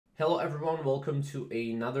Hello everyone, welcome to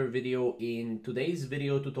another video. In today's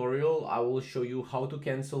video tutorial, I will show you how to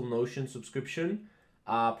cancel Notion subscription,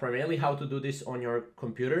 primarily how to do this on your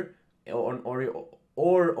computer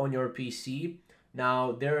or on your PC.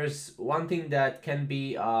 Now, there's one thing that can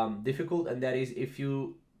be difficult, and that is if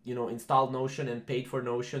you installed Notion and paid for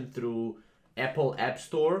Notion through Apple App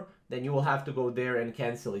Store, then you will have to go there and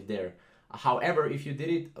cancel it there. However, if you did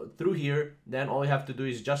it through here, then all you have to do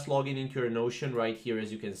is just log in into your Notion right here. As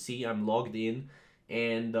you can see, I'm logged in,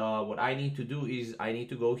 and what I need to do is I need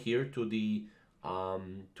to go here to the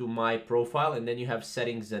to my profile, and then you have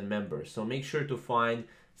settings and members. So make sure to find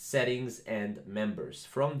settings and members.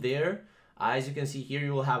 From there, as you can see here,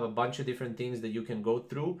 you will have a bunch of different things that you can go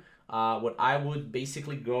through. What I would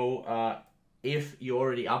basically go, if you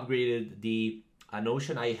already upgraded the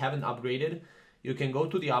Notion, I haven't upgraded, you can go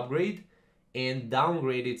to the upgrade and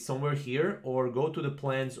downgrade it somewhere here, or go to the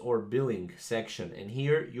plans or billing section, and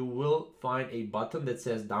here you will find a button that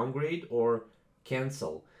says downgrade or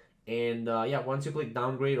cancel. And yeah, once you click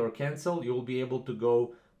downgrade or cancel, you'll be able to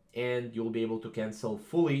go and you'll be able to cancel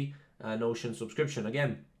fully Notion subscription.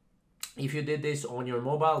 Again, if you did this on your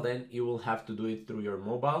mobile, then you will have to do it through your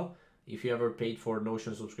mobile. If you ever paid for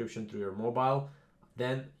Notion subscription through your mobile,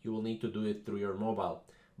 then you will need to do it through your mobile.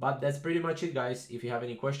 But that's pretty much it, guys. If you have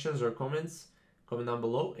any questions or comments, comment down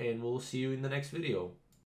below, and we'll see you in the next video.